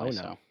approach really.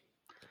 oh no. So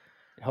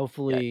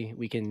Hopefully,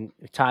 we can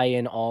tie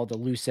in all the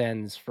loose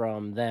ends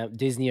from them.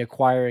 Disney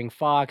acquiring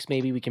Fox.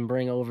 Maybe we can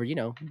bring over,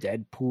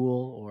 Deadpool,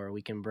 or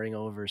we can bring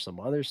over some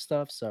other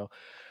stuff. So,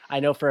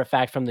 I know for a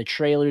fact from the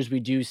trailers, we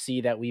do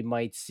see that we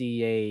might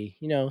see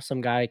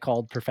some guy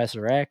called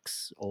Professor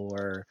X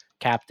or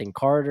Captain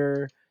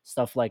Carter,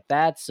 stuff like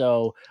that.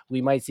 So,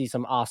 we might see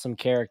some awesome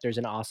characters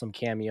and awesome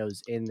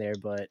cameos in there.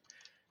 But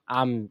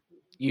I'm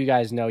you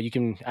guys know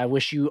I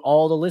wish you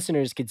all the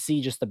listeners could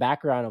see just the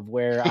background of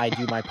where I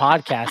do my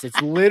podcast.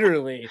 It's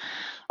literally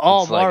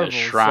all It's like a Marvel.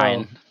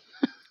 shrine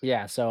So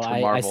yeah, so to I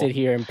Marvel. sit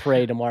here and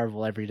pray to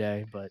Marvel every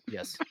day. But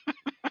yes.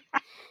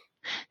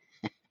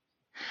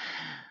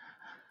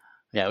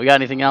 Yeah, we got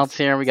anything else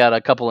here? We got a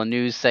couple of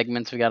news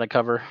segments we got to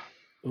cover.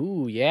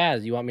 Ooh, yeah.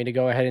 You want me to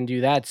go ahead and do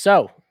that?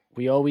 So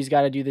we always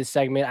got to do this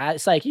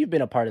segment. Psych, you've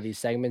been a part of these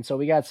segments. So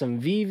we got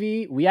some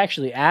VV. We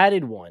actually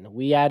added one.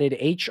 We added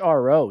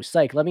HRO.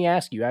 Psych, let me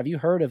ask you, have you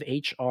heard of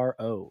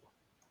HRO?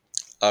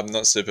 I'm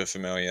not super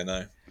familiar,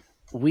 no.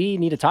 We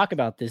need to talk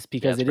about this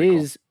because it's it pretty cool.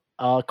 is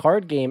a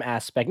card game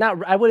aspect. Not,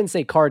 I wouldn't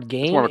say card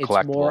game. more of a It's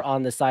more collectible.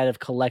 on the side of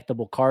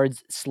collectible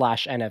cards /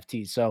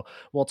 NFTs. So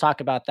we'll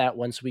talk about that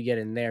once we get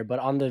in there. But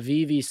on the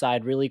VV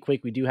side, really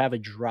quick, we do have a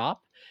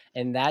drop.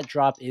 And that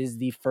drop is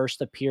the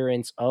first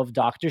appearance of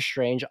Doctor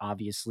Strange,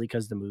 obviously,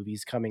 because the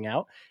movie's coming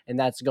out. And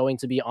that's going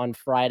to be on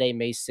Friday,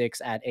 May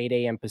 6th at 8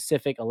 a.m.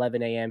 Pacific,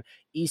 11 a.m.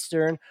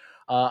 Eastern.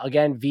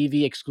 Again,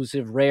 VV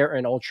exclusive rare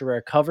and ultra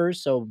rare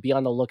covers. So be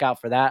on the lookout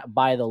for that.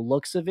 By the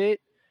looks of it,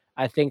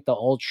 I think the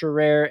ultra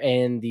rare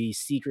and the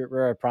secret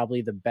rare are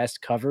probably the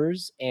best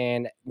covers.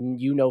 And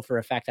you know for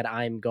a fact that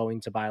I'm going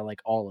to buy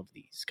like all of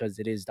these because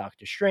it is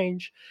Doctor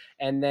Strange.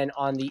 And then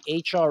on the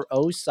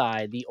HRO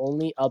side, the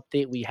only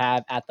update we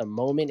have at the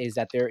moment is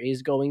that there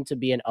is going to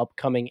be an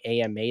upcoming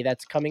AMA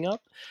that's coming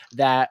up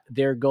that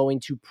they're going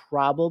to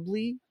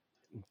probably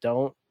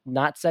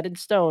not set in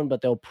stone,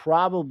 but they'll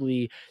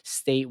probably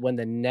state when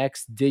the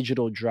next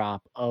digital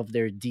drop of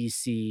their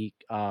DC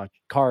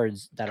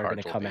cards that are going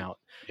to Cards will come be. out.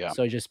 Yeah.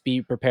 So just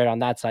be prepared on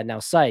that side. Now,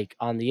 Psych,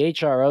 on the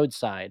HRO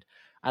side,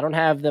 I don't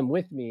have them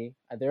with me.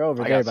 They're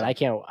over I there, got but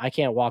some. I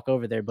can't walk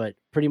over there. But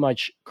pretty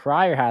much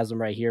Crier has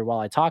them right here while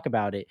I talk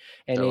about it.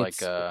 And They're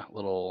it's like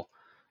little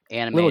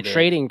animated little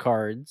trading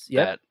cards.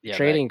 Yep. that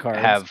Trading cards.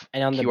 have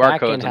And on the QR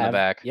back codes end on the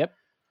back. Yep.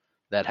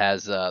 That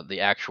has the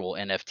actual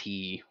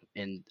NFT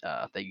in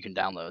that you can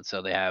download.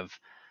 So they have,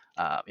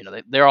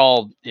 they're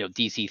all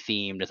DC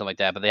themed and stuff like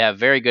that, but they have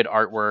very good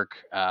artwork.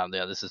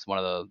 This is one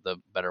of the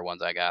better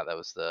ones I got. That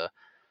was the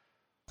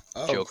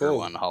Oh, Joker cool.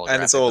 one, holographic.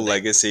 And it's all but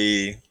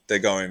legacy. They're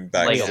going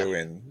back Legacy. through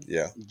and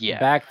yeah,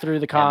 back through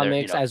the And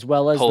they're, comics as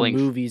well as pulling-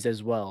 the movies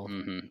as well.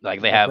 Like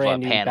they The have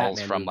brand new panels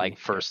Batman from movie.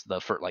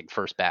 like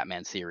first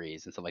Batman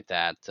series and stuff like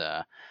that.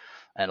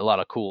 And a lot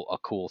of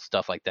cool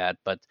stuff like that.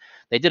 But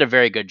they did a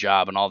very good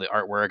job on all the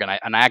artwork, and I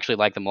actually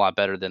like them a lot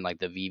better than like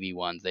the VV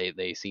ones.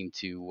 They seem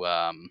to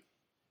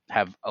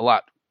have a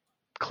lot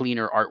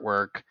cleaner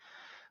artwork,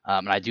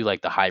 and I do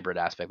like the hybrid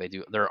aspect.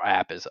 Their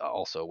app is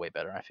also way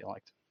better. I feel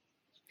like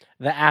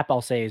The app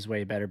I'll say is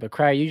way better, but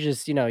Cry, you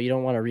just you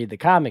don't want to read the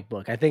comic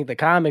book. I think the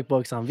comic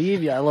books on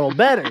VV are a little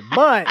better,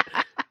 but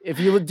if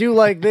you would do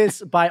like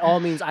this, by all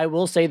means, I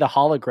will say the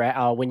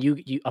hologram. When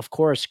you of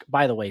course,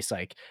 by the way,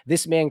 Psych,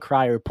 this man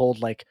Crier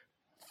pulled like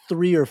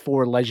 3 or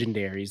 4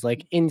 legendaries,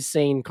 like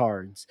insane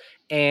cards,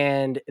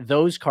 and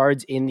those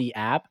cards in the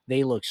app,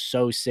 they look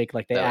so sick.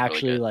 Like they look really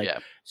actually good, like yeah.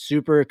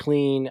 super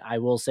clean. I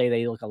will say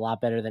they look a lot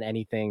better than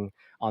anything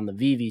on the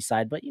VV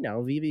side, but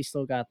VV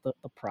still got the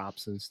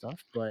props and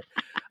stuff. But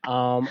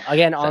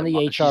again, on the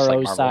She's like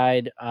HRO Marvel.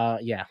 side,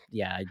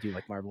 yeah, I do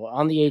like Marvel.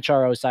 On the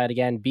HRO side,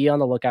 again, be on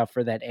the lookout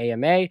for that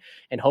AMA,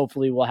 and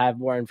hopefully we'll have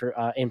more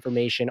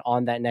information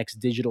on that next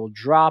digital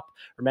drop.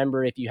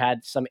 Remember, if you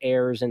had some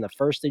errors in the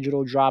first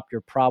digital drop,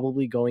 you're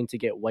probably going to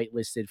get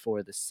whitelisted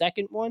for the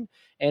second one.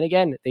 And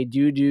again, they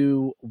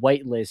do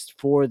whitelist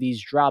for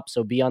these drops,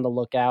 so be on the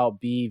lookout,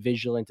 be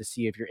vigilant to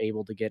see if you're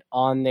able to get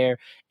on there.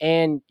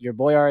 And your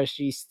boy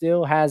RSG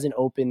still hasn't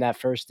opened that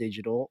first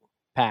digital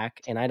pack,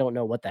 and I don't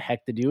know what the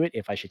heck to do it.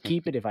 If I should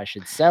keep it, if I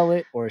should sell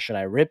it, or should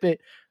I rip it?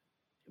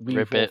 We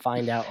will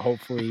find out.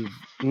 Hopefully,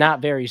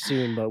 not very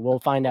soon, but we'll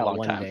find out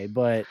one day.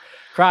 But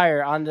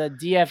Crier, on the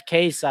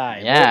DFK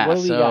side, what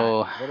do we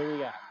got? What do we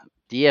got?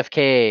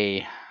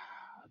 DFK,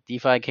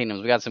 DeFi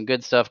Kingdoms. We got some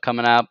good stuff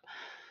coming up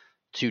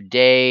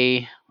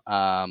today,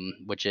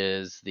 which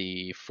is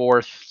the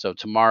 4th. So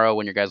tomorrow,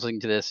 when you guys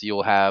listening to this,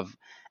 you'll have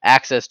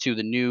access to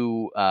the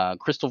new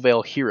Crystal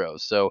Veil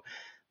heroes. So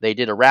they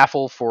did a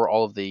raffle for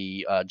all of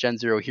the Gen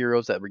Zero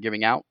heroes that we're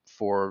giving out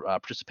for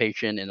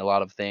participation in a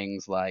lot of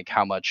things, like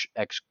how much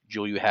X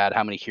Jewel you had,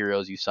 how many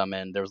heroes you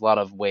summoned. There's a lot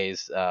of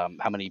ways,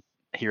 how many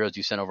heroes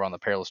you sent over on the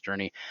Perilous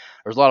Journey.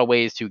 There's a lot of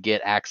ways to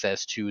get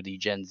access to the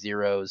Gen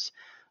Zeros.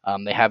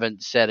 They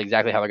haven't said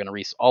exactly how they're going to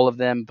release all of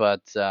them,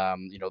 but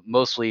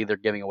mostly they're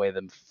giving away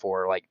them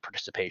for like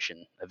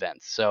participation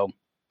events. So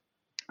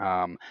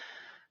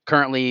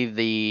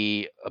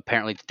currently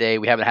apparently today,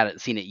 we haven't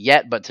seen it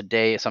yet, but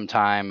today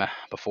sometime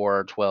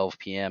before 12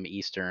 p.m.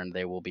 Eastern,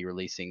 they will be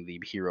releasing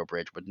the hero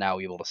bridge. But now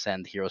we're able to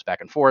send heroes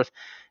back and forth,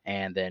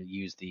 and then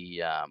use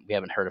the. We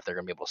haven't heard if they're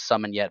going to be able to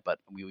summon yet, but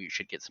we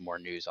should get some more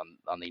news on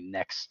the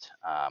next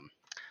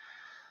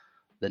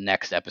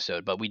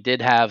episode. But we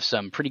did have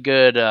some pretty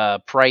good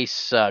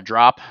price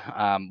drop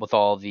with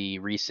all the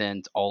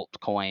recent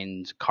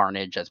altcoins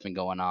carnage that's been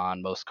going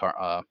on. Most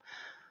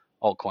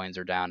altcoins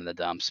are down in the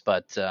dumps,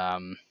 but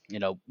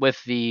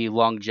with the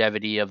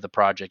longevity of the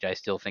project, I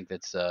still think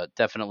that's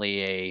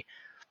definitely a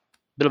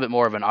little bit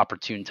more of an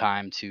opportune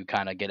time to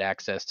kind of get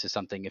access to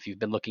something. If you've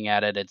been looking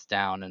at it, it's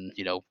down and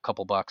a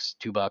couple bucks,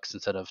 $2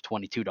 instead of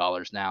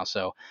 $22 now.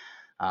 So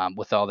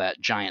with all that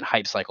giant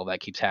hype cycle that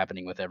keeps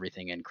happening with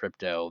everything in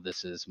crypto,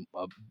 this is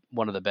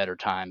one of the better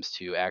times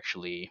to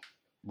actually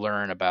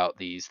learn about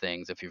these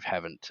things if you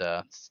haven't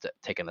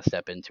taken a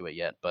step into it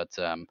yet. But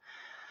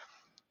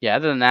yeah,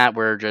 other than that,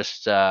 we're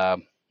just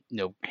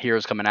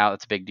heroes coming out.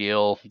 That's a big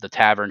deal. The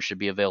tavern should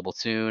be available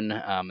soon.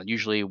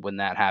 Usually when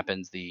that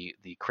happens, the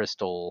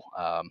crystal,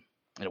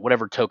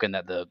 whatever token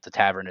that the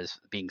tavern is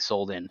being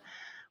sold in.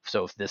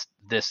 So if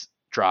this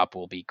drop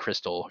will be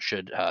crystal,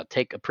 should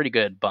take a pretty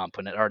good bump,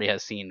 and it already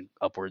has seen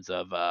upwards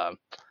of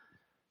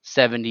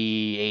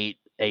 78-80%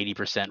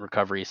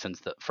 recovery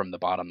from the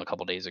bottom a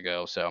couple days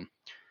ago. So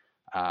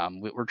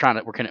we're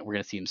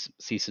gonna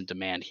see some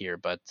demand here,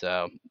 but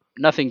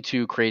nothing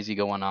too crazy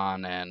going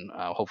on, and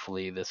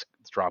hopefully this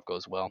drop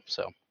goes well.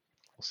 So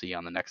we'll see you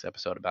on the next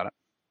episode about it.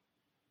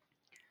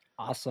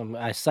 Awesome.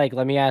 Psych,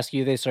 let me ask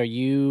you this. Are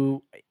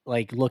you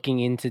like looking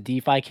into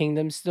DeFi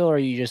Kingdom still, or are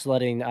you just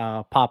letting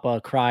Papa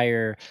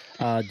Crier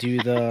do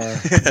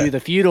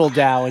the feudal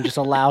DAO and just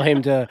allow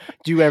him to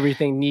do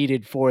everything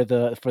needed for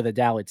the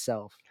DAO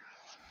itself?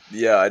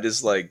 Yeah, I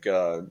just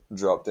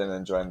dropped in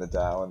and joined the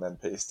DAO and then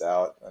peaced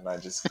out, and I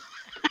just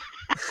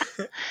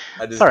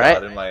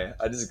garden my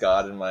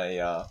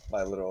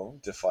my little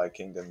DeFi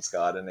Kingdoms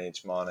garden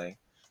each morning.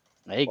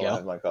 There you go. I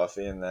had my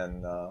coffee, and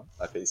then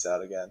I peace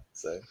out again.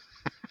 So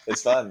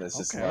it's fun. It's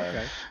just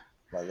my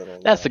little.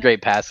 That's the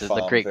great passive.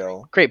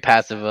 The great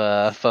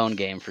passive phone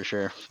game for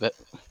sure. But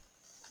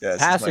yeah,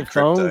 passive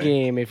phone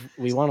game. If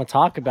we want to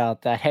talk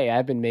about that, hey,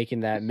 I've been making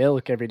that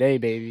milk every day,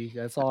 baby.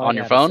 That's all. On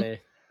your phone?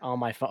 Say. On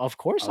my phone, of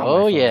course.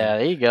 Oh yeah,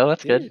 there you go.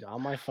 That's good.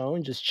 On my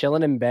phone, just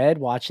chilling in bed,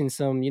 watching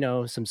some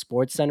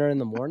Sports Center in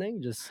the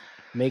morning, just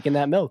making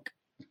that milk.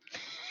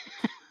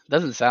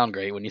 Doesn't sound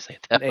great when you say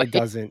it that way. It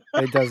doesn't.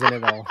 It doesn't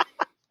at all.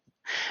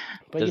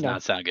 But does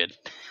not sound good.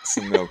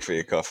 Some milk for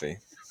your coffee.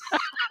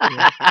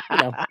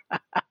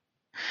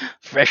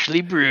 Freshly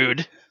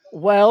brewed.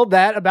 Well,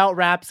 that about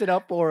wraps it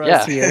up for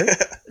us here.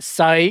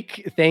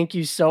 Psych, thank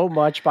you so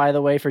much, by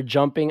the way, for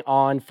jumping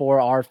on for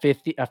our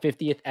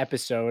 50th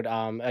episode.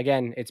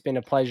 Again, it's been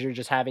a pleasure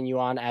just having you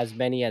on as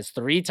many as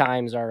 3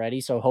 times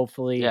already. So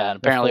hopefully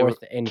apparently the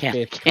 4th and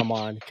 5th come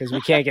on, because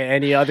we can't get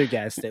any other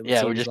guests. We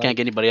just can't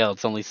get anybody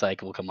else. Only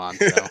Psych will come on.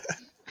 So.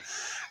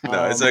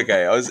 No, it's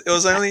okay. It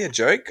was only a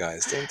joke,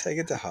 guys. Don't take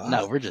it to heart.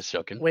 No, we're just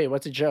joking. Wait,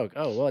 what's a joke?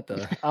 Oh, what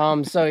the?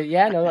 So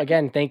yeah, no.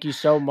 Again, thank you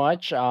so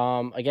much.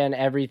 Again,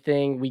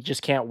 everything. We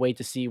just can't wait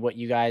to see what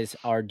you guys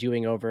are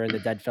doing over in the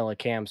Dead Fella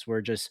camps.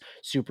 We're just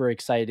super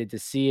excited to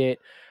see it.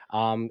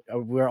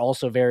 We're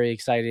also very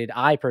excited.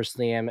 I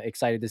personally am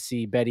excited to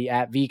see Betty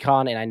at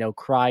VCon, and I know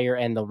Crier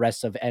and the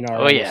rest of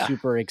NRM are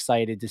super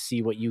excited to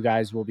see what you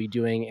guys will be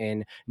doing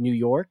in New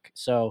York.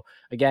 So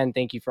again,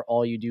 thank you for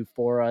all you do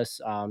for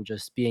us,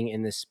 just being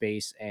in this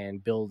space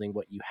and building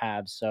what you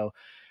have. So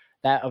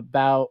that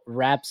about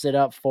wraps it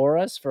up for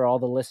us. For all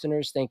the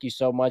listeners, thank you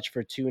so much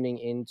for tuning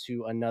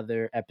into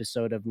another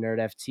episode of Nerd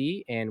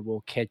FT, and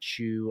we'll catch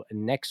you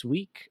next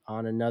week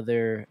on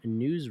another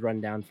news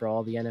rundown for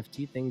all the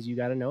NFT things you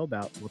got to know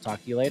about. We'll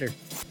talk to you later.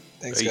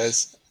 Thanks,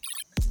 guys.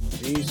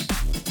 Peace.